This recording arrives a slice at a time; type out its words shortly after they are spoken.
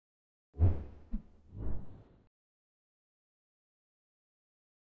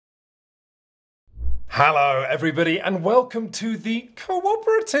Hello everybody and welcome to the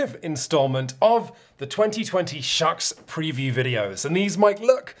cooperative installment of the 2020 Shucks preview videos. And these might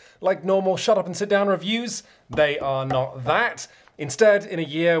look like normal shut up and sit down reviews. They are not that. Instead, in a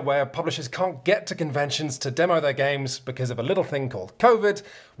year where publishers can't get to conventions to demo their games because of a little thing called COVID,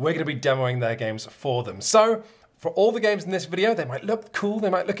 we're going to be demoing their games for them. So for all the games in this video, they might look cool, they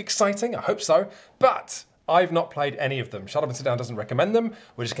might look exciting, I hope so, but I've not played any of them. Shut up and sit down doesn't recommend them.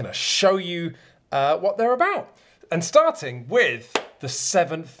 We're just going to show you what they're about. And starting with the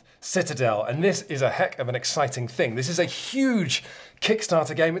 7th Citadel, and this is a heck of an exciting thing. This is a huge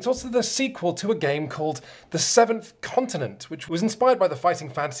Kickstarter game. It's also the sequel to a game called The 7th Continent, which was inspired by the fighting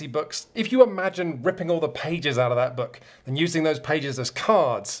fantasy books. If you imagine ripping all the pages out of that book and using those pages as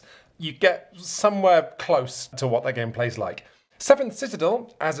cards, you get somewhere close to what that game plays like. 7th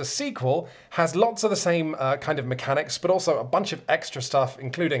Citadel, as a sequel, has lots of the same kind of mechanics, but also a bunch of extra stuff,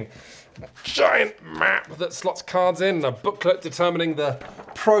 including a giant map that slots cards in, a booklet determining the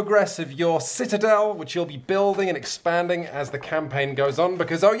progress of your citadel, which you'll be building and expanding as the campaign goes on,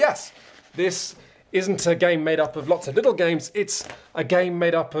 because, oh yes, this isn't a game made up of lots of little games, it's a game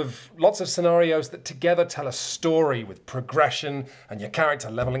made up of lots of scenarios that together tell a story with progression and your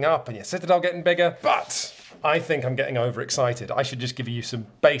character leveling up and your citadel getting bigger. But I think I'm getting overexcited. I should just give you some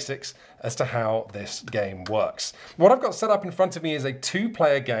basics as to how this game works. What I've got set up in front of me is a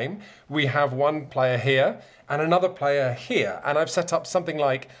two-player game. We have one player here and another player here, and I've set up something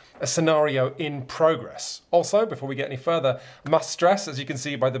like a scenario in progress. Also, before we get any further, must stress, as you can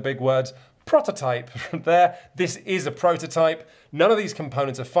see by the big word, prototype there. This is a prototype. None of these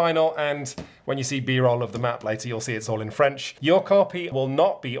components are final, and when you see B-roll of the map later, you'll see it's all in French. Your copy will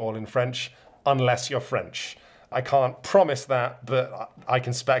not be all in French unless you're French. I can't promise that, but I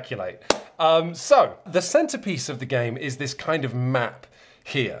can speculate. So, the centerpiece of the game is this kind of map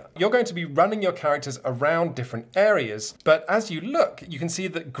here. You're going to be running your characters around different areas, but as you look, you can see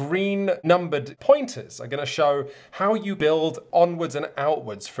that green numbered pointers are going to show how you build onwards and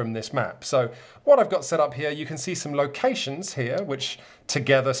outwards from this map. So what I've got set up here, you can see some locations here, which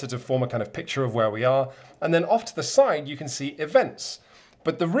together sort of form a kind of picture of where we are. And then off to the side, you can see events.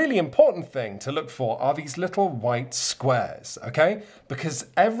 But the really important thing to look for are these little white squares, okay? Because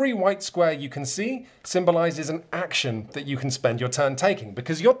every white square you can see symbolizes an action that you can spend your turn taking,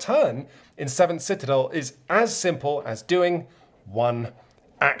 because your turn in 7th Citadel is as simple as doing one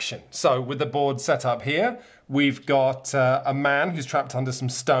action. So with the board set up here, we've got a man who's trapped under some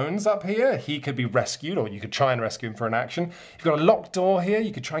stones up here. He could be rescued, or you could try and rescue him for an action. You've got a locked door here.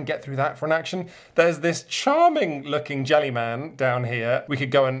 You could try and get through that for an action. There's this charming looking jelly man down here. We could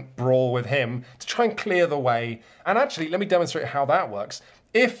go and brawl with him to try and clear the way. And actually, let me demonstrate how that works.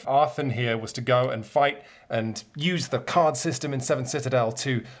 If Arthur here was to go and fight and use the card system in 7th Citadel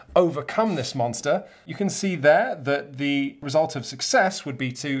to overcome this monster, you can see there that the result of success would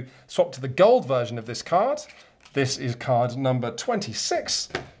be to swap to the gold version of this card. This is card number 26.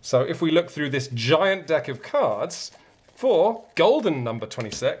 So if we look through this giant deck of cards, for golden number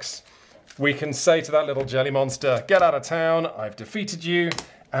 26, we can say to that little jelly monster, get out of town, I've defeated you,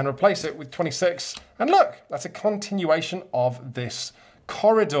 and replace it with 26. And look, that's a continuation of this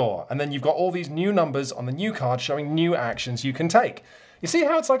corridor. And then you've got all these new numbers on the new card showing new actions you can take. You see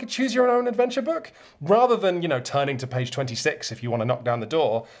how it's like a choose your own adventure book? Rather than, turning to page 26 if you want to knock down the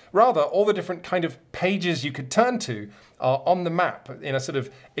door, rather all the different kind of pages you could turn to are on the map in a sort of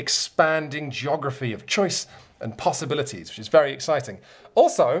expanding geography of choice and possibilities, which is very exciting.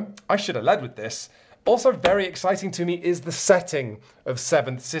 Also, I should have led with this, also very exciting to me is the setting of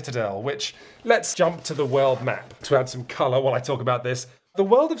 7th Citadel, which, let's jump to the world map to add some color while I talk about this. The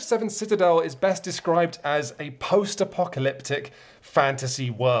world of 7th Citadel is best described as a post-apocalyptic fantasy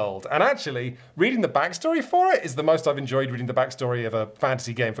world. And actually, reading the backstory for it is the most I've enjoyed reading the backstory of a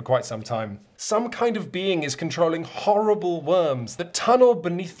fantasy game for quite some time. Some kind of being is controlling horrible worms that tunnel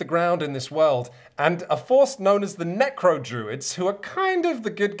beneath the ground in this world, and a force known as the Necro Druids, who are kind of the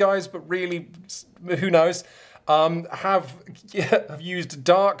good guys, but really, who knows, have used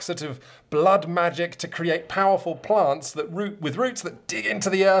dark sort of blood magic to create powerful plants that with roots that dig into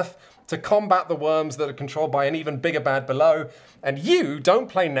the earth to combat the worms that are controlled by an even bigger bad below. And you don't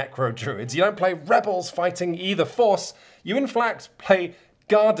play Necro Druids, you don't play rebels fighting either force, you in fact play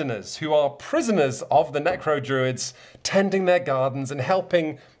gardeners who are prisoners of the Necro Druids, tending their gardens and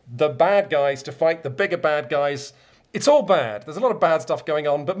helping the bad guys to fight the bigger bad guys. It's all bad. There's a lot of bad stuff going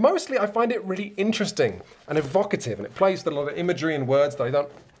on, but mostly I find it really interesting and evocative, and it plays with a lot of imagery and words that I don't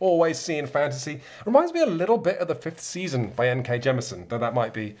always see in fantasy. It reminds me a little bit of the 5th season by N.K. Jemisin, though that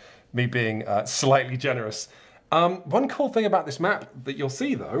might be me being slightly generous. One cool thing about this map that you'll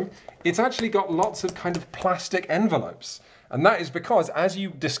see though, it's actually got lots of kind of plastic envelopes. And that is because as you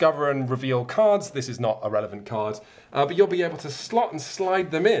discover and reveal cards, this is not a relevant card, but you'll be able to slot and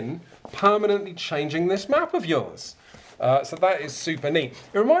slide them in, permanently changing this map of yours. So that is super neat.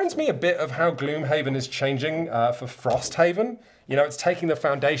 It reminds me a bit of how Gloomhaven is changing for Frosthaven. You know, it's taking the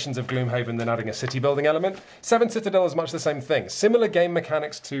foundations of Gloomhaven, then adding a city building element. 7th Citadel is much the same thing. Similar game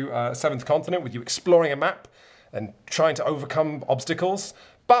mechanics to 7th Continent, with you exploring a map and trying to overcome obstacles.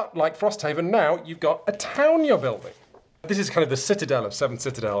 But like Frosthaven now, you've got a town you're building. This is kind of the citadel of 7th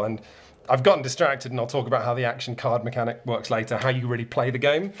Citadel, and I've gotten distracted, and I'll talk about how the action card mechanic works later, how you really play the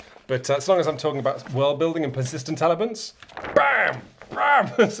game. But as long as I'm talking about world building and persistent elements, bam!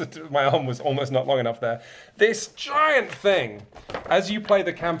 Bam! My arm was almost not long enough there. This giant thing, as you play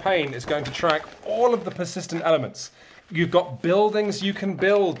the campaign, is going to track all of the persistent elements. You've got buildings you can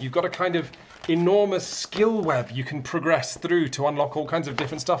build, you've got a kind of enormous skill web you can progress through to unlock all kinds of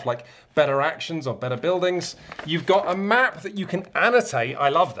different stuff like better actions or better buildings. You've got a map that you can annotate. I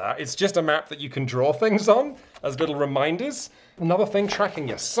love that. It's just a map that you can draw things on as little reminders. Another thing, tracking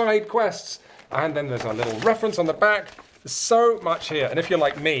your side quests. And then there's a little reference on the back. There's so much here. And if you're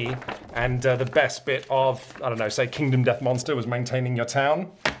like me and the best bit of, I don't know, say Kingdom Death Monster was maintaining your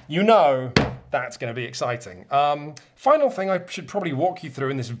town, you know that's going to be exciting. Final thing I should probably walk you through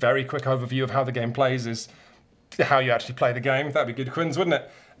in this very quick overview of how the game plays is how you actually play the game. That'd be good, Quins, wouldn't it?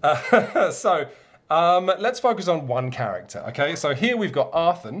 Let's focus on one character, okay? So here we've got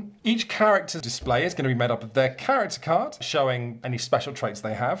Arthur. Each character's display is going to be made up of their character card, showing any special traits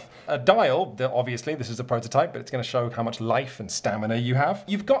they have. A dial, obviously, this is a prototype, but it's going to show how much life and stamina you have.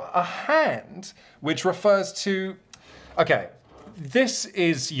 You've got a hand, which refers to, okay, this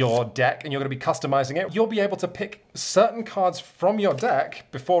is your deck and you're going to be customizing it. You'll be able to pick certain cards from your deck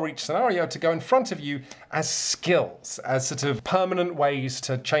before each scenario to go in front of you as skills, as sort of permanent ways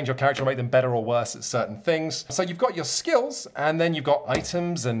to change your character and make them better or worse at certain things. So you've got your skills and then you've got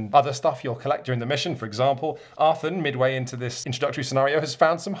items and other stuff you'll collect during the mission. For example, Arthur, midway into this introductory scenario, has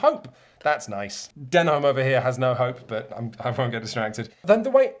found some hope. That's nice. Denholm over here has no hope, but I won't get distracted. Then the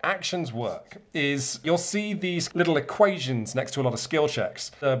way actions work is you'll see these little equations next to a lot of skill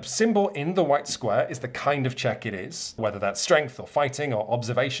checks. The symbol in the white square is the kind of check it is, whether that's strength or fighting or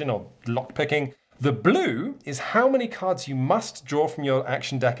observation or lockpicking. The blue is how many cards you must draw from your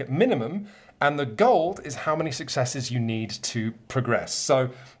action deck at minimum, and the gold is how many successes you need to progress. So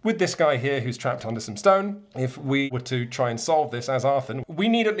with this guy here who's trapped under some stone, if we were to try and solve this as Arthur, we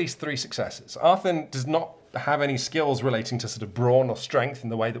need at least 3 successes. Arthur does not have any skills relating to sort of brawn or strength in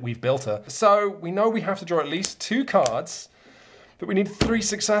the way that we've built her. So we know we have to draw at least 2 cards, but we need 3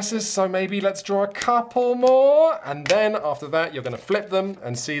 successes, so maybe let's draw a couple more. And then after that, you're gonna flip them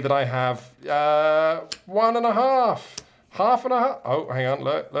and see that I have 1.5. Half and a half. Oh, hang on,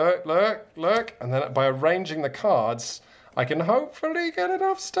 look. And then by arranging the cards, I can hopefully get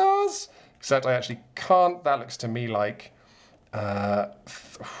enough stars. Except I actually can't. That looks to me like, that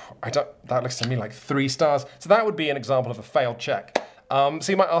looks to me like 3 stars. So that would be an example of a failed check. So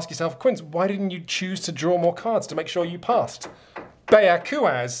you might ask yourself, Quince, why didn't you choose to draw more cards to make sure you passed?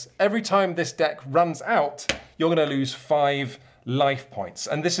 Beakuaz, every time this deck runs out, you're gonna lose 5 life points.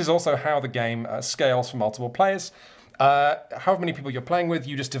 And this is also how the game scales for multiple players. However many people you're playing with,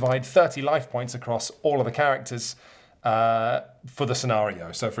 you just divide 30 life points across all of the characters for the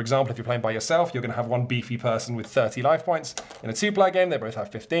scenario. So for example, if you're playing by yourself, you're going to have one beefy person with 30 life points. In a 2-player game, they both have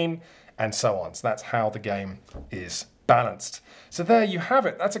 15, and so on. So that's how the game is balanced. So there you have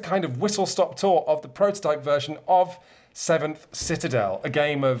it. That's a kind of whistle-stop tour of the prototype version of 7th Citadel, a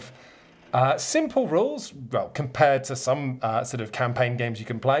game of simple rules, well, compared to some sort of campaign games you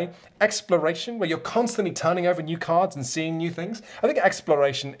can play. Exploration, where you're constantly turning over new cards and seeing new things. I think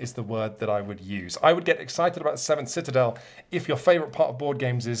exploration is the word that I would use. I would get excited about 7th Citadel if your favorite part of board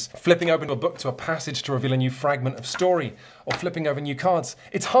games is flipping open a book to a passage to reveal a new fragment of story, or flipping over new cards.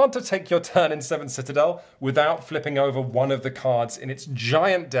 It's hard to take your turn in 7th Citadel without flipping over one of the cards in its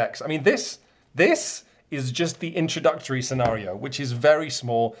giant decks. I mean, this is just the introductory scenario, which is very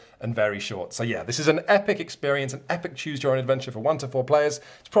small and very short. So yeah, this is an epic experience, an epic choose your own adventure for 1 to 4 players.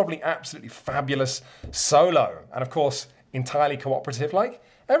 It's probably absolutely fabulous solo. And of course, entirely cooperative like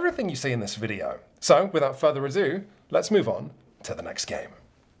everything you see in this video. So without further ado, let's move on to the next game.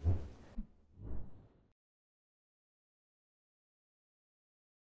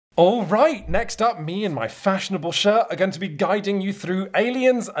 All right, next up, me and my fashionable shirt are going to be guiding you through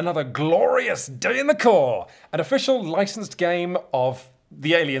Aliens, Another Glorious Day in the Core, an official licensed game of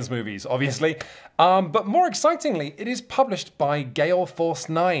the Aliens movies, obviously. But more excitingly, it is published by Gale Force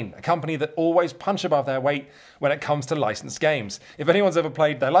 9, a company that always punch above their weight when it comes to licensed games. If anyone's ever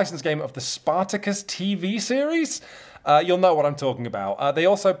played their licensed game of the Spartacus TV series, you'll know what I'm talking about. They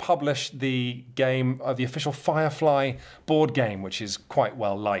also published the game, the official Firefly board game, which is quite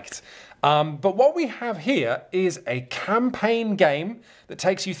well liked. But what we have here is a campaign game that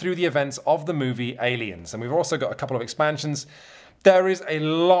takes you through the events of the movie Aliens. And we've also got a couple of expansions. There is a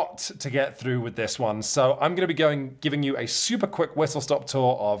lot to get through with this one, so I'm going to be giving you a super quick whistle-stop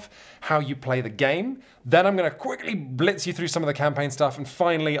tour of how you play the game. Then I'm going to quickly blitz you through some of the campaign stuff, and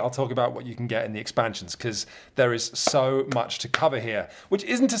finally I'll talk about what you can get in the expansions, because there is so much to cover here. Which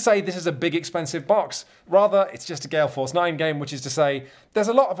isn't to say this is a big expensive box, rather it's just a Gale Force 9 game, which is to say there's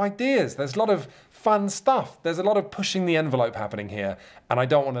a lot of ideas, there's a lot of fun stuff, there's a lot of pushing the envelope happening here, and I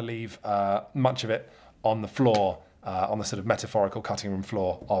don't want to leave much of it on the floor. On the sort of metaphorical cutting room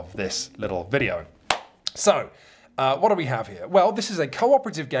floor of this little video. So, what do we have here? Well, this is a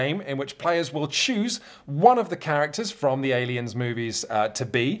cooperative game in which players will choose one of the characters from the Aliens movies to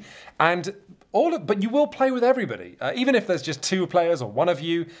be, and but you will play with everybody. Even if there's just 2 players or one of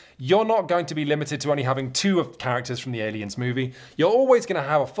you, you're not going to be limited to only having 2 of characters from the Aliens movie. You're always going to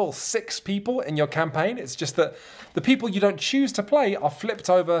have a full 6 people in your campaign. It's just that the people you don't choose to play are flipped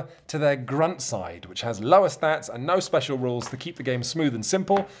over to their grunt side, which has lower stats and no special rules to keep the game smooth and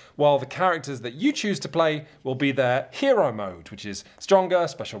simple, while the characters that you choose to play will be their hero mode, which is stronger,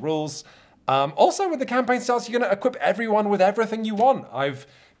 special rules. Also, with the campaign styles, you're going to equip everyone with everything you want. I've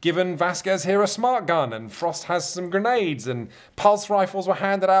given Vasquez here a smart gun, and Frost has some grenades, and pulse rifles were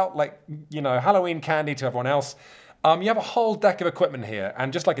handed out like, you know, Halloween candy to everyone else. You have a whole deck of equipment here,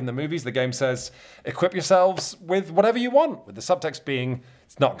 and just like in the movies, the game says, equip yourselves with whatever you want, with the subtext being,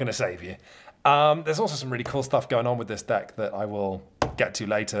 it's not going to save you. There's also some really cool stuff going on with this deck that I will get to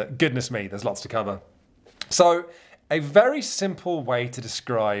later. Goodness me, there's lots to cover. So, a very simple way to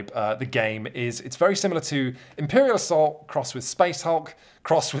describe the game is it's very similar to Imperial Assault crossed with Space Hulk,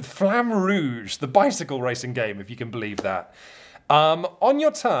 crossed with Flamme Rouge, the bicycle racing game, if you can believe that. On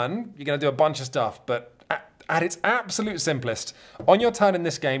your turn, you're going to do a bunch of stuff, but at its absolute simplest, on your turn in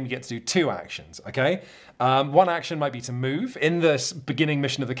this game, you get to do 2 actions, okay? One action might be to move. In this beginning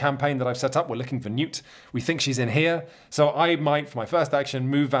mission of the campaign that I've set up, we're looking for Newt. We think she's in here. So I might, for my first action,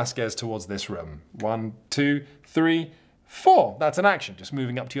 move Vasquez towards this room. 1, 2, 3, 4. That's an action, just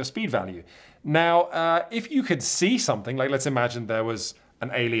moving up to your speed value. Now, if you could see something, like let's imagine there was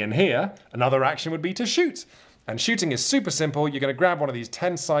an alien here, another action would be to shoot. And shooting is super simple. You're going to grab one of these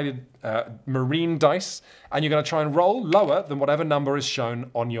 10-sided marine dice, and you're going to try and roll lower than whatever number is shown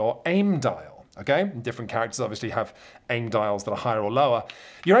on your aim dial. Okay? And different characters obviously have aim dials that are higher or lower.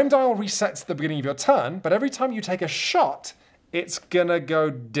 Your aim dial resets at the beginning of your turn, but every time you take a shot, it's going to go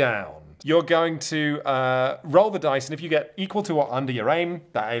down. You're going to roll the dice, and if you get equal to or under your aim,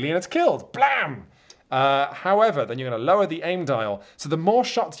 that alien is killed. Blam! However, then you're going to lower the aim dial. So the more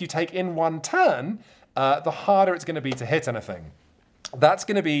shots you take in one turn, the harder it's going to be to hit anything. That's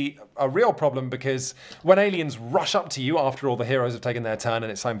going to be a real problem because when aliens rush up to you after all the heroes have taken their turn and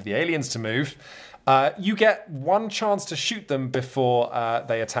it's time for the aliens to move, you get one chance to shoot them before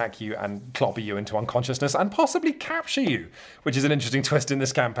they attack you and clobber you into unconsciousness and possibly capture you, which is an interesting twist in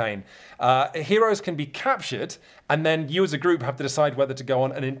this campaign. Heroes can be captured, and then you as a group have to decide whether to go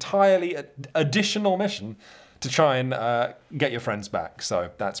on an entirely additional mission to try and get your friends back.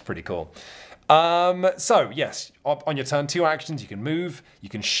 So that's pretty cool. So yes, on your turn, 2 actions. You can move, you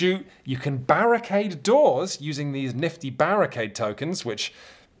can shoot, you can barricade doors using these nifty barricade tokens, which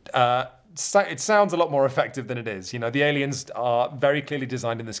it sounds a lot more effective than it is. You know, the aliens are very clearly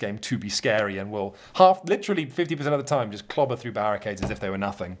designed in this game to be scary and will literally 50% of the time just clobber through barricades as if they were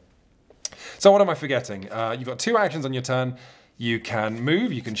nothing. So what am I forgetting? You've got 2 actions on your turn. You can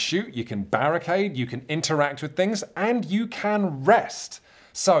move, you can shoot, you can barricade, you can interact with things, and you can rest.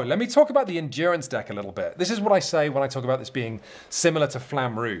 So let me talk about the endurance deck a little bit. This is what I say when I talk about this being similar to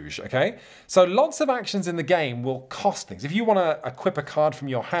Flamme Rouge, okay? So lots of actions in the game will cost things. If you want to equip a card from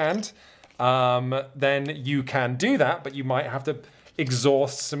your hand, then you can do that, but you might have to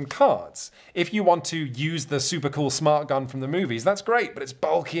exhaust some cards. If you want to use the super cool smart gun from the movies, that's great, but it's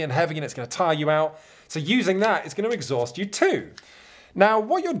bulky and heavy and it's going to tire you out. So using that is going to exhaust you too. Now,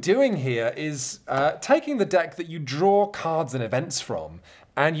 what you're doing here is taking the deck that you draw cards and events from,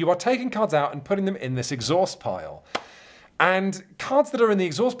 and you are taking cards out and putting them in this exhaust pile. And cards that are in the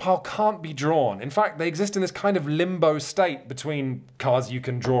exhaust pile can't be drawn. In fact, they exist in this kind of limbo state between cards you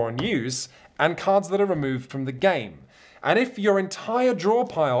can draw and use and cards that are removed from the game. And if your entire draw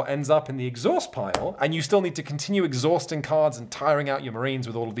pile ends up in the exhaust pile, and you still need to continue exhausting cards and tiring out your Marines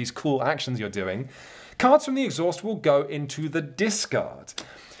with all of these cool actions you're doing, cards from the exhaust will go into the discard.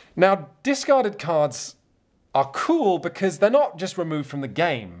 Now, discarded cards are cool because they're not just removed from the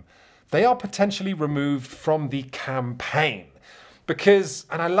game. They are potentially removed from the campaign. Because,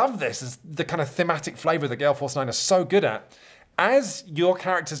 and I love this, is the kind of thematic flavor that Gale Force 9 is so good at. As your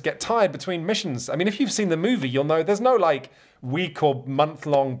characters get tired between missions, I mean, if you've seen the movie, you'll know there's no like week or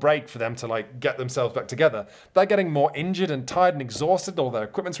month-long break for them to like get themselves back together. They're getting more injured and tired and exhausted, all their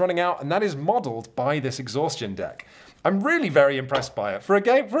equipment's running out, and that is modeled by this exhaustion deck. I'm really very impressed by it. For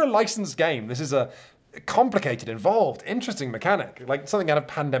a licensed game, this is a complicated, involved, interesting mechanic, like something out of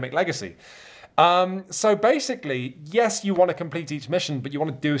Pandemic Legacy. So basically, yes, you want to complete each mission, but you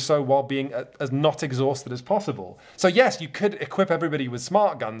want to do so while being as not exhausted as possible. So yes, you could equip everybody with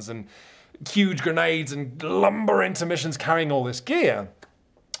smart guns and huge grenades and lumber into missions carrying all this gear.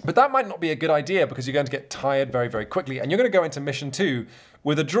 But that might not be a good idea because you're going to get tired very, very quickly. And you're going to go into mission 2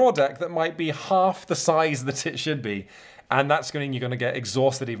 with a draw deck that might be half the size that it should be. And that's going to mean you're going to get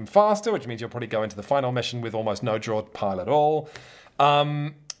exhausted even faster, which means you'll probably go into the final mission with almost no draw pile at all.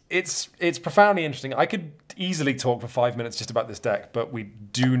 It's profoundly interesting. I could easily talk for 5 minutes just about this deck, but we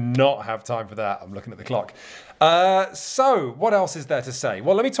do not have time for that. I'm looking at the clock. So what else is there to say?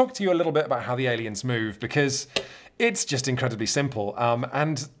 Well, let me talk to you a little bit about how the aliens move, because it's just incredibly simple.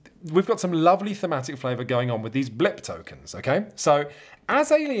 And we've got some lovely thematic flavor going on with these blip tokens, okay? So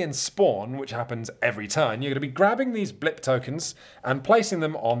as aliens spawn, which happens every turn, you're going to be grabbing these blip tokens and placing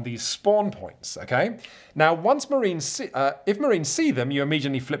them on these spawn points, okay? Now, once if Marines see them, you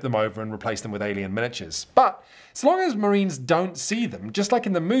immediately flip them over and replace them with alien miniatures. But so long as Marines don't see them, just like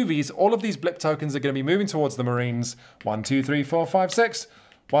in the movies, all of these blip tokens are going to be moving towards the Marines. 1, 2, 3, 4, 5, 6.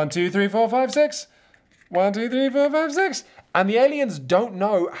 1, 2, 3, 4, 5, 6. 1, 2, 3, 4, 5, 6. And the aliens don't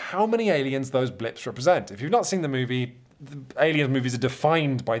know how many aliens those blips represent. If you've not seen the movie, the Aliens movies are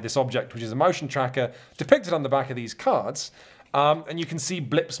defined by this object, which is a motion tracker depicted on the back of these cards. And you can see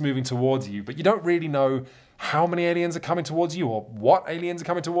blips moving towards you, but you don't really know how many aliens are coming towards you or what aliens are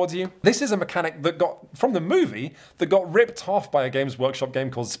coming towards you. This is a mechanic that from the movie, that got ripped off by a Games Workshop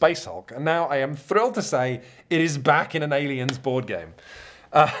game called Space Hulk. And now I am thrilled to say it is back in an Aliens board game.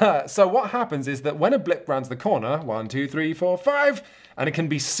 So what happens is that when a blip rounds the corner, 1, 2, 3, 4, 5, and it can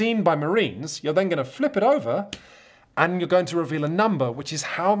be seen by Marines, you're then going to flip it over and you're going to reveal a number, which is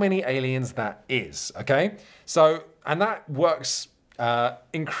how many aliens that is, okay? So, and that works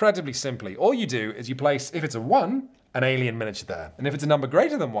incredibly simply. All you do is you place, if it's a 1, an alien miniature there. And if it's a number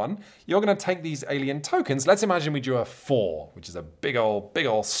greater than 1, you're going to take these alien tokens. Let's imagine we drew a 4, which is a big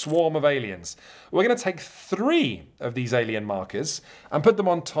old swarm of aliens. We're going to take 3 of these alien markers and put them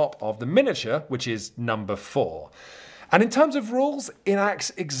on top of the miniature, which is number 4. And in terms of rules, it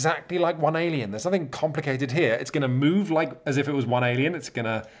acts exactly like one alien. There's nothing complicated here. It's going to move like as if it was one alien. It's going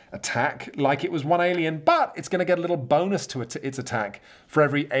to attack like it was one alien, but it's going to get a little bonus to its attack for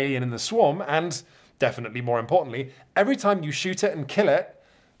every alien in the swarm. And definitely more importantly, every time you shoot it and kill it,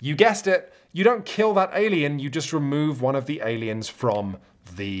 you guessed it, you don't kill that alien, you just remove one of the aliens from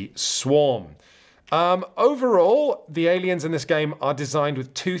the swarm. Overall, the aliens in this game are designed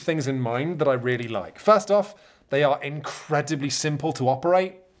with 2 things in mind that I really like. First off, they are incredibly simple to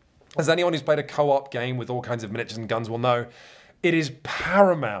operate. As anyone who's played a co-op game with all kinds of miniatures and guns will know, it is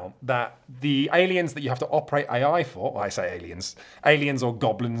paramount that the aliens that you have to operate AI for, well, I say aliens or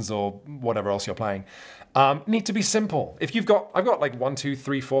goblins or whatever else you're playing, need to be simple. If I've got like 1, 2,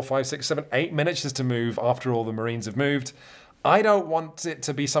 3, 4, 5, 6, 7, 8 miniatures to move after all the Marines have moved. I don't want it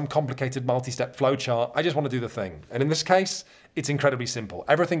to be some complicated multi-step flowchart. I just want to do the thing. And in this case, it's incredibly simple.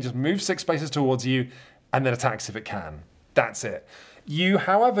 Everything just moves 6 spaces towards you and then attacks if it can. That's it. You,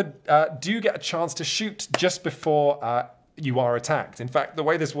 however, do get a chance to shoot just before you are attacked. In fact, the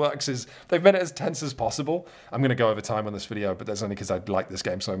way this works is they've made it as tense as possible. I'm going to go over time on this video, but that's only because I like this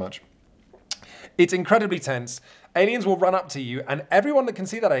game so much. It's incredibly tense. Aliens will run up to you, and everyone that can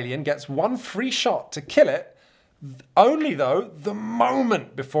see that alien gets 1 free shot to kill it, only though the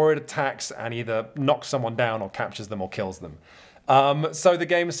moment before it attacks and either knocks someone down or captures them or kills them. So the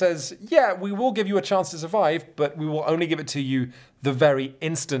game says, yeah, we will give you a chance to survive, but we will only give it to you the very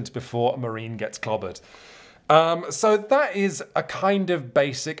instant before a Marine gets clobbered. So that is a kind of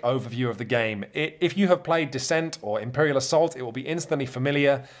basic overview of the game. If you have played Descent or Imperial Assault, it will be instantly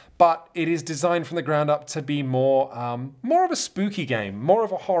familiar, but it is designed from the ground up to be more of a spooky game, more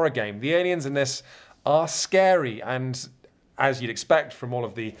of a horror game. The aliens in this are scary, and as you'd expect from all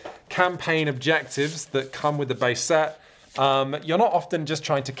of the campaign objectives that come with the base set, you're not often just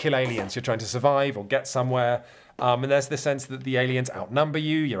trying to kill aliens. You're trying to survive or get somewhere. And there's this sense that the aliens outnumber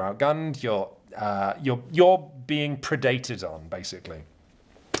you, you're outgunned, you're being predated on, basically.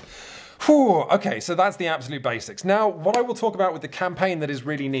 Whew, okay, so that's the absolute basics. Now, what I will talk about with the campaign that is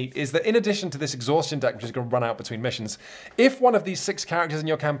really neat is that in addition to this exhaustion deck, which is going to run out between missions, if one of these 6 characters in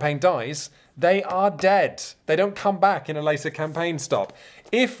your campaign dies, they are dead. They don't come back in a later campaign stop.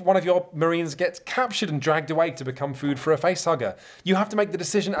 If one of your Marines gets captured and dragged away to become food for a facehugger, you have to make the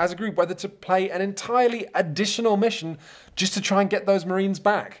decision as a group whether to play an entirely additional mission just to try and get those Marines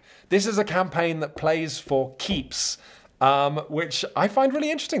back. This is a campaign that plays for keeps. Which I find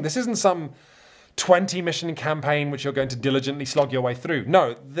really interesting. This isn't some 20 mission campaign which you're going to diligently slog your way through.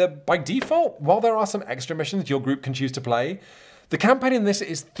 No, by default, while there are some extra missions your group can choose to play, the campaign in this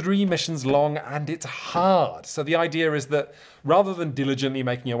is 3 missions long and it's hard. So the idea is that rather than diligently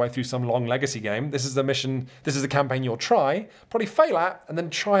making your way through some long legacy game, this is a campaign you'll try, probably fail at, and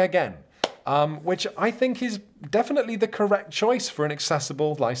then try again. Which I think is definitely the correct choice for an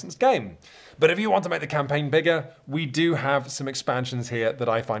accessible licensed game. But if you want to make the campaign bigger, we do have some expansions here that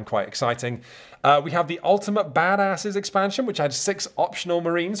I find quite exciting. We have the Ultimate Badasses expansion, which adds 6 optional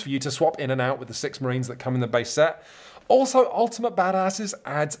Marines for you to swap in and out with the 6 Marines that come in the base set. Also, Ultimate Badasses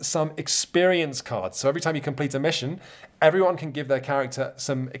adds some experience cards. So every time you complete a mission, everyone can give their character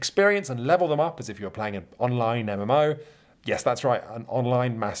some experience and level them up as if you were playing an online MMO. Yes, that's right, an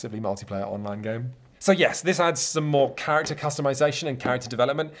online, massively multiplayer online game. So yes, this adds some more character customization and character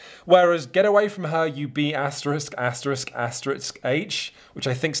development, whereas Get Away From Her, you be *******H, which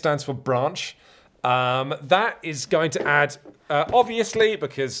I think stands for branch. That is going to add, obviously,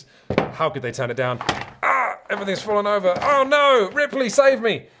 because how could they turn it down? Ah, everything's fallen over. Oh no, Ripley, save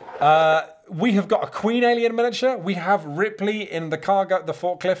me. We have got a Queen alien miniature. We have Ripley in the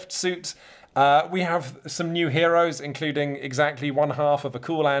forklift suit. We have some new heroes, including exactly 1/2 of a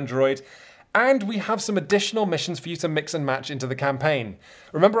cool android. And we have some additional missions for you to mix and match into the campaign.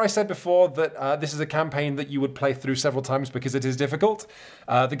 Remember I said before that this is a campaign that you would play through several times because it is difficult?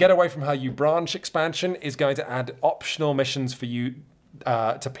 The Get Away From Her You Branch expansion is going to add optional missions for you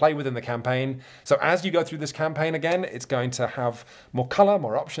to play within the campaign. So as you go through this campaign again, it's going to have more color,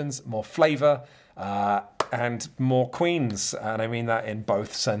 more options, more flavor, and more queens, and I mean that in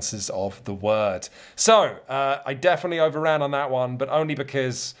both senses of the word. So, I definitely overran on that one, but only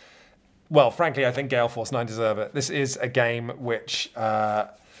because, well, frankly, I think Gale Force 9 deserve it. This is a game which, I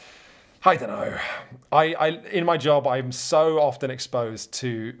don't know. In my job, I'm so often exposed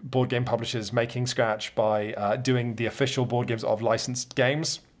to board game publishers making scratch by doing the official board games of licensed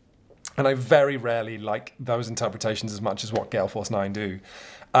games. And I very rarely like those interpretations as much as what Gale Force 9 do.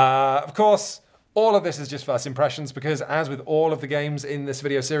 Of course, all of this is just first impressions because as with all of the games in this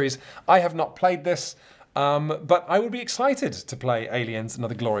video series, I have not played this, but I would be excited to play Aliens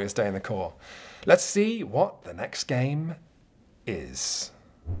Another Glorious Day in the Core. Let's see what the next game is.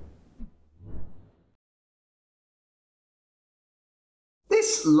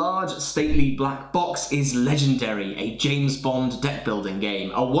 This large, stately black box is Legendary, a James Bond deck building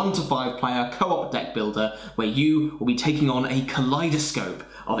game, a 1 to 5 player co-op deck builder where you will be taking on a kaleidoscope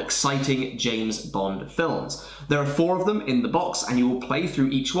of exciting James Bond films. There are 4 of them in the box and you will play through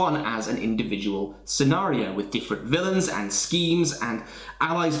each one as an individual scenario with different villains and schemes and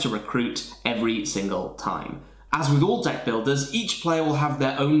allies to recruit every single time. As with all deck builders, each player will have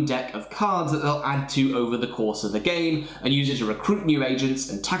their own deck of cards that they'll add to over the course of the game and use it to recruit new agents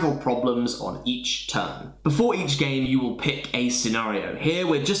and tackle problems on each turn. Before each game, you will pick a scenario. Here,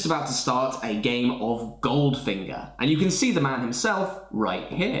 we're just about to start a game of Goldfinger, and you can see the man himself right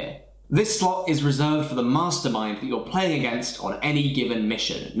here. This slot is reserved for the mastermind that you're playing against on any given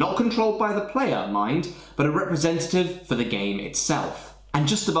mission, not controlled by the player, mind, but a representative for the game itself. And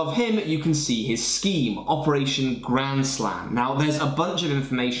just above him, you can see his scheme, Operation Grand Slam. Now, there's a bunch of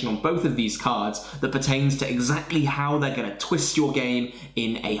information on both of these cards that pertains to exactly how they're going to twist your game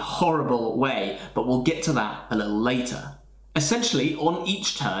in a horrible way, but we'll get to that a little later. Essentially, on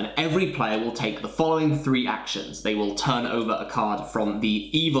each turn, every player will take the following 3 actions. They will turn over a card from the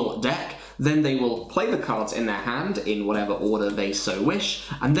evil deck, then they will play the cards in their hand in whatever order they so wish,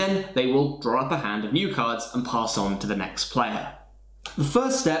 and then they will draw up a hand of new cards and pass on to the next player. The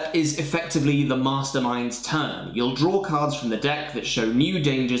first step is effectively the mastermind's turn. You'll draw cards from the deck that show new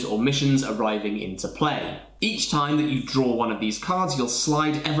dangers or missions arriving into play. Each time that you draw one of these cards, you'll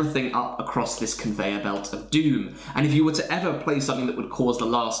slide everything up across this conveyor belt of doom. And if you were to ever play something that would cause the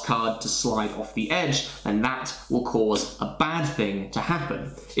last card to slide off the edge, then that will cause a bad thing to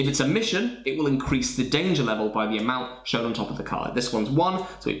happen. If it's a mission, it will increase the danger level by the amount shown on top of the card. This one's 1,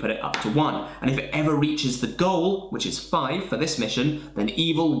 so we put it up to 1. And if it ever reaches the goal, which is 5 for this mission, then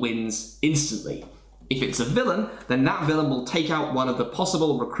evil wins instantly. If it's a villain, then that villain will take out one of the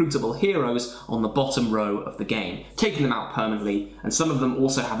possible recruitable heroes on the bottom row of the game, taking them out permanently, and some of them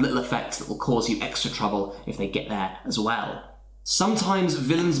also have little effects that will cause you extra trouble if they get there as well. Sometimes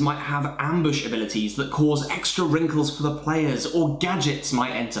villains might have ambush abilities that cause extra wrinkles for the players, or gadgets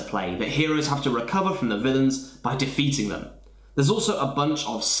might enter play that heroes have to recover from the villains by defeating them. There's also a bunch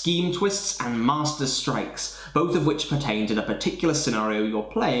of scheme twists and master strikes, both of which pertain to the particular scenario you're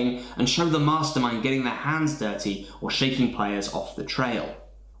playing and show the mastermind getting their hands dirty or shaking players off the trail.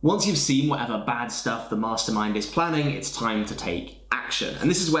 Once you've seen whatever bad stuff the mastermind is planning, it's time to take action.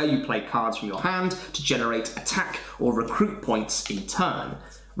 And this is where you play cards from your hand to generate attack or recruit points in turn.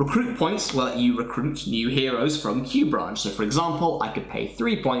 Recruit points will let you recruit new heroes from Q Branch. So for example, I could pay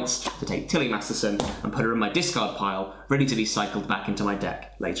 3 points to take Tilly Masterson and put her in my discard pile, ready to be cycled back into my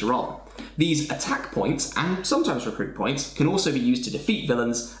deck later on. These attack points, and sometimes recruit points, can also be used to defeat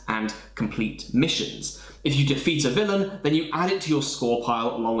villains and complete missions. If you defeat a villain, then you add it to your score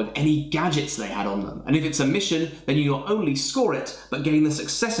pile along with any gadgets they had on them. And if it's a mission, then you not only score it, but gain the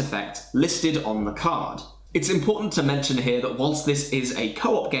success effect listed on the card. It's important to mention here that whilst this is a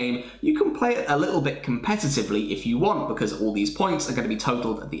co-op game, you can play it a little bit competitively if you want, because all these points are going to be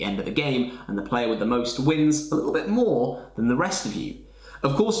totaled at the end of the game, and the player with the most wins a little bit more than the rest of you.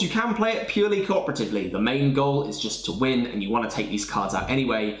 Of course, you can play it purely cooperatively. The main goal is just to win, and you want to take these cards out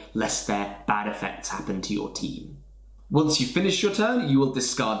anyway, lest their bad effects happen to your team. Once you finish your turn, you will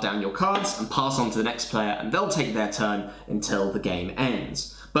discard down your cards and pass on to the next player, and they'll take their turn until the game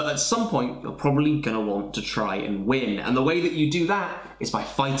ends. But at some point, you're probably going to want to try and win, and the way that you do that is by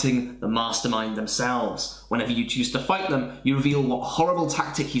fighting the mastermind themselves. Whenever you choose to fight them, you reveal what horrible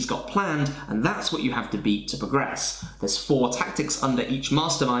tactic he's got planned, and that's what you have to beat to progress. There's 4 tactics under each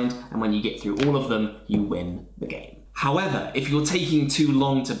mastermind, and when you get through all of them, you win the game. However, if you're taking too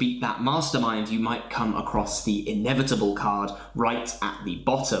long to beat that mastermind, you might come across the inevitable card right at the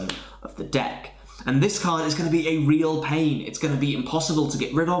bottom of the deck. And this card is going to be a real pain. It's going to be impossible to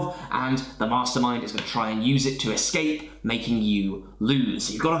get rid of, and the mastermind is going to try and use it to escape, making you lose.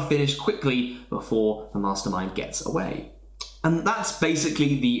 So you've got to finish quickly before the mastermind gets away. And that's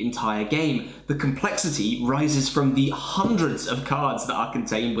basically the entire game. The complexity rises from the hundreds of cards that are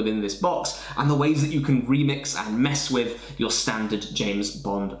contained within this box, and the ways that you can remix and mess with your standard James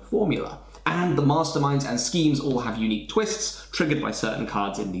Bond formula. And the masterminds and schemes all have unique twists triggered by certain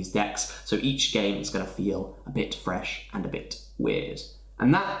cards in these decks, so each game is going to feel a bit fresh and a bit weird.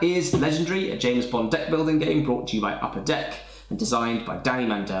 And that is Legendary, a James Bond deck building game brought to you by Upper Deck and designed by Danny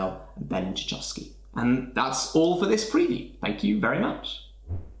Mandel and Ben Chachowski. And that's all for this preview. Thank you very much.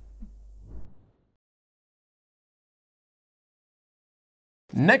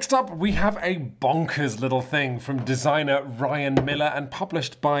 Next up, we have a bonkers little thing from designer Ryan Miller and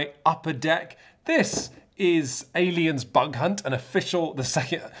published by Upper Deck. This is Aliens Bug Hunt,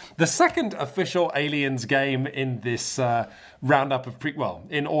 the second official Aliens game in this roundup of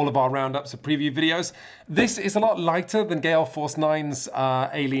in all of our roundups of preview videos. This is a lot lighter than Gale Force 9's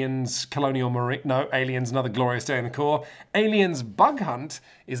Aliens Colonial Marine, Aliens Another Glorious Day in the Core. Aliens Bug Hunt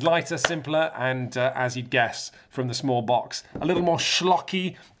is lighter, simpler, and as you'd guess from the small box, a little more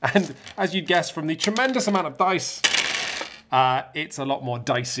schlocky, and as you'd guess from the tremendous amount of dice, it's a lot more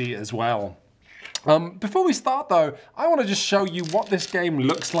dicey as well. Before we start though, I want to just show you what this game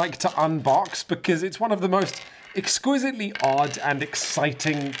looks like to unbox, because it's one of the most exquisitely odd and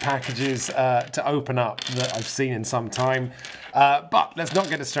exciting packages to open up that I've seen in some time. But let's not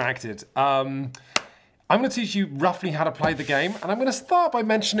get distracted. I'm going to teach you roughly how to play the game, and I'm going to start by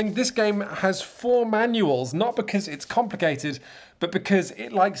mentioning this game has 4 manuals, not because it's complicated, but because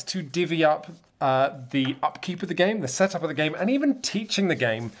it likes to divvy up the upkeep of the game, the setup of the game, and even teaching the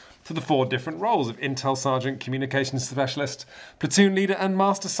game to the 4 different roles of Intel Sergeant, Communications Specialist, Platoon Leader, and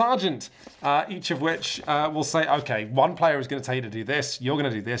Master Sergeant, each of which will say, okay, one player is going to tell you to do this, you're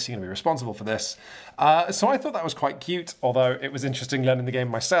going to do this, you're going to be responsible for this. So I thought that was quite cute, although it was interesting learning the game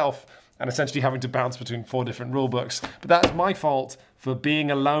myself and essentially having to bounce between 4 different rule books. But that's my fault for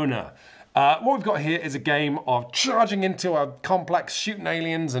being a loner. What we've got here is a game of charging into a complex, shooting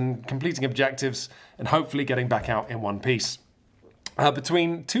aliens and completing objectives, and hopefully getting back out in one piece.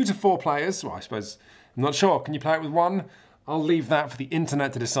 Between 2 to 4 players, well, I suppose, I'm not sure. Can you play it with 1? I'll leave that for the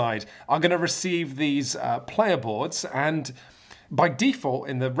internet to decide. I'm going to receive these player boards, and by default,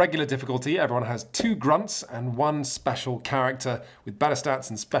 in the regular difficulty, everyone has 2 grunts and 1 special character with better stats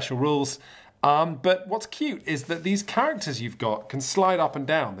and special rules. But what's cute is that these characters you've got can slide up and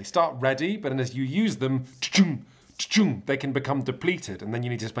down. They start ready, but then as you use them, they can become depleted, and then you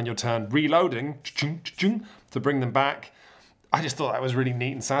need to spend your turn reloading to bring them back. I just thought that was really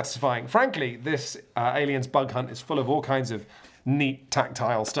neat and satisfying. Frankly, this Aliens Bug Hunt is full of all kinds of neat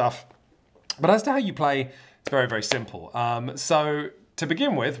tactile stuff. But as to how you play, it's very, very simple. So to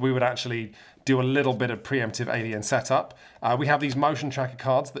begin with, we would actually do a little bit of preemptive alien setup. We have these motion tracker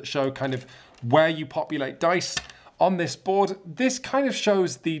cards that show kind of where you populate dice on this board. This kind of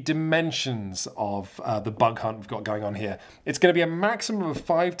shows the dimensions of the bug hunt we've got going on here. It's going to be a maximum of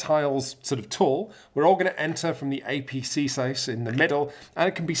 5 tiles sort of tall. We're all going to enter from the APC space in the middle, and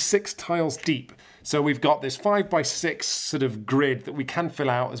it can be 6 tiles deep. So we've got this 5x6 sort of grid that we can fill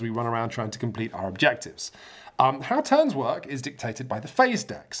out as we run around trying to complete our objectives. How turns work is dictated by the phase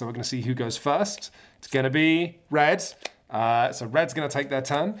deck. So we're going to see who goes first. It's going to be red. So red's going to take their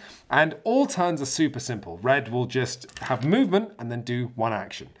turn. And all turns are super simple. Red will just have movement and then do 1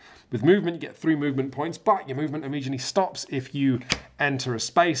 action. With movement, you get 3 movement points, but your movement immediately stops if you enter a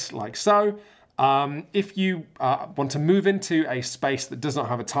space like so. If you want to move into a space that does not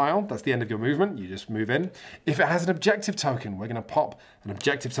have a tile, that's the end of your movement, you just move in. If it has an objective token, we're going to pop an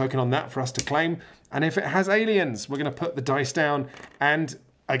objective token on that for us to claim. And if it has aliens, we're going to put the dice down. And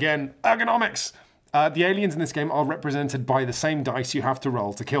again, ergonomics. The aliens in this game are represented by the same dice you have to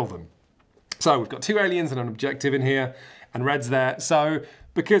roll to kill them. So we've got 2 aliens and an objective in here, and red's there. So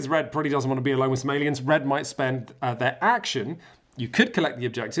because red probably doesn't want to be alone with some aliens, red might spend their action. You could collect the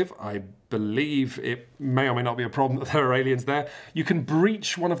objective. I believe it may or may not be a problem that there are aliens there. You can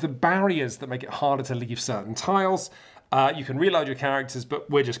breach one of the barriers that make it harder to leave certain tiles. You can reload your characters, but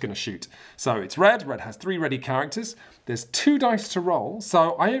we're just going to shoot. So it's red. Red has 3 ready characters. There's 2 dice to roll,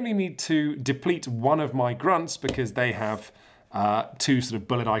 so I only need to deplete one of my grunts because they have 2 sort of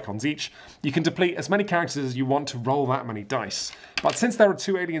bullet icons each. You can deplete as many characters as you want to roll that many dice. But since there are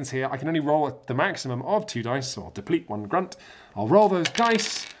 2 aliens here, I can only roll at the maximum of 2 dice, so I'll deplete 1 grunt. I'll roll those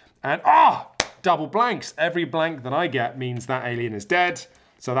dice, and double blanks. Every blank that I get means that alien is dead.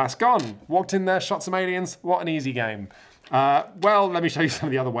 So that's gone. Walked in there, shot some aliens. What an easy game. Well, let me show you some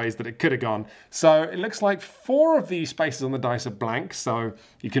of the other ways that it could have gone. So it looks like 4 of these spaces on the dice are blank, so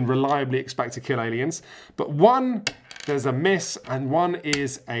you can reliably expect to kill aliens. But 1, there's a miss, and 1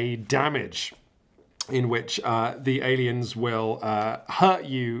 is a damage, in which the aliens will hurt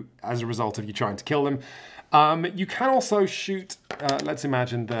you as a result of you trying to kill them. You can also shoot, let's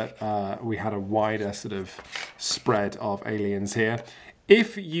imagine that we had a wider sort of spread of aliens here.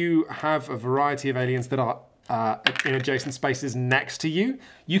 If you have a variety of aliens that are in adjacent spaces next to you,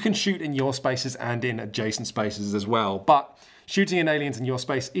 you can shoot in your spaces and in adjacent spaces as well. But shooting in aliens in your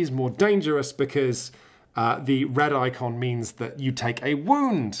space is more dangerous because the red icon means that you take a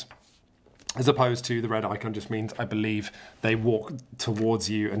wound, as opposed to the red icon just means, I believe, they walk towards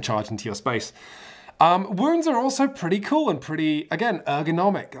you and charge into your space. Wounds are also pretty cool and pretty, again,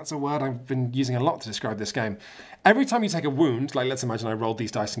 ergonomic. That's a word I've been using a lot to describe this game. Every time you take a wound, like let's imagine I rolled these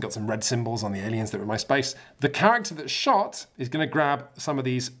dice and got some red symbols on the aliens that were in my space, the character that's shot is going to grab some of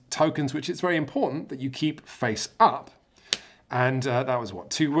these tokens, which it's very important that you keep face up. And that was, what,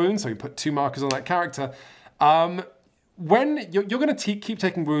 2 wounds? So you put 2 markers on that character. When you're going to keep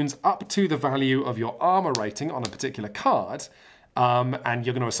taking wounds up to the value of your armor rating on a particular card, and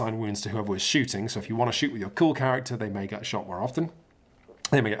you're going to assign wounds to whoever is shooting. So if you want to shoot with your cool character, they may get shot more often.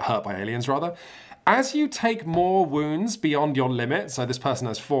 They may get hurt by aliens, rather. As you take more wounds beyond your limit, so this person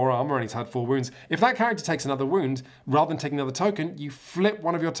has 4 armor and he's had 4 wounds, if that character takes another wound, rather than taking another token, you flip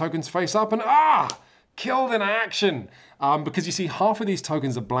one of your tokens face up and killed in action. Because you see, half of these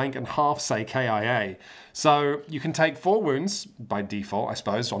tokens are blank and half say KIA. So you can take 4 wounds, by default, I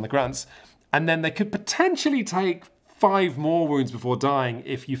suppose, on the grunts, and then they could potentially take 5 more wounds before dying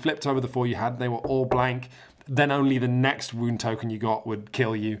if you flipped over the 4 you had and they were all blank. Then only the next wound token you got would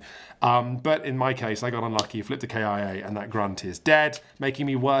kill you. But in my case, I got unlucky, flipped a KIA, and that grunt is dead, making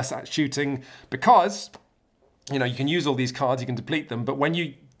me worse at shooting because, you know, you can use all these cards, you can deplete them, but when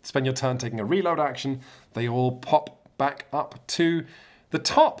you spend your turn taking a reload action, they all pop back up to the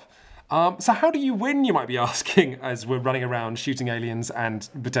top. So how do you win, you might be asking, as we're running around shooting aliens and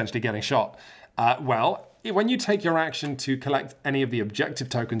potentially getting shot? Well, when you take your action to collect any of the objective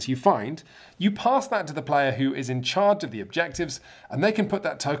tokens you find, you pass that to the player who is in charge of the objectives, and they can put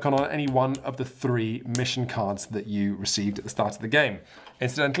that token on any one of the 3 mission cards that you received at the start of the game.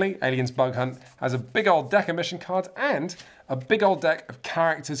 Incidentally, Aliens Bug Hunt has a big old deck of mission cards and a big old deck of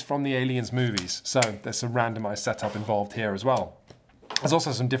characters from the Aliens movies. So there's some randomized setup involved here as well. There's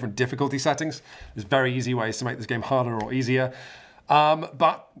also some different difficulty settings. There's very easy ways to make this game harder or easier.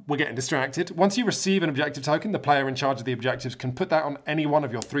 But we're getting distracted. Once you receive an objective token, the player in charge of the objectives can put that on any one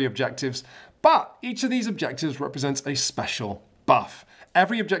of your 3 objectives. But each of these objectives represents a special buff.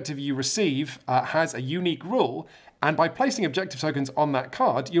 Every objective you receive has a unique rule, and by placing objective tokens on that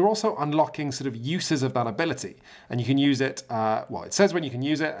card, you're also unlocking sort of uses of that ability. And you can use it, well, it says when you can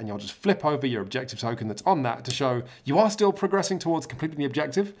use it, and you'll just flip over your objective token that's on that to show you are still progressing towards completing the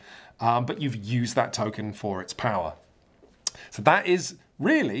objective, but you've used that token for its power. So that is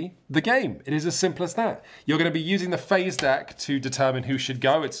really the game. It is as simple as that. You're going to be using the phase deck to determine who should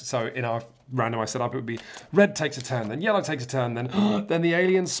go. So in our randomized setup, it would be red takes a turn, then yellow takes a turn, then the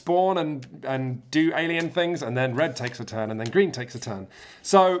aliens spawn and do alien things, and then red takes a turn, and then green takes a turn.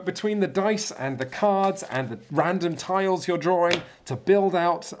 So between the dice and the cards and the random tiles you're drawing to build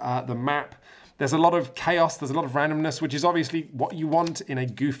out the map, there's a lot of chaos, there's a lot of randomness, which is obviously what you want in a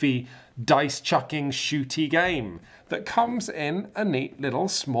goofy dice-chucking, shooty game that comes in a neat little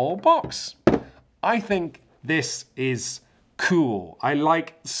small box. I think this is cool. I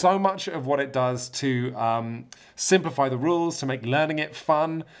like so much of what it does to simplify the rules, to make learning it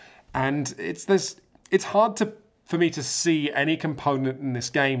fun, and it's hard for me to see any component in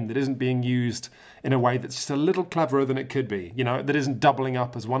this game that isn't being used in a way that's just a little cleverer than it could be, you know, that isn't doubling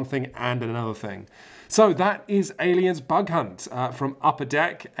up as one thing and another thing. So that is Aliens Bug Hunt from Upper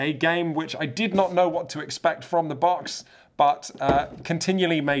Deck, a game which I did not know what to expect from the box, but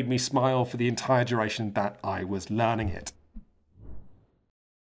continually made me smile for the entire duration that I was learning it.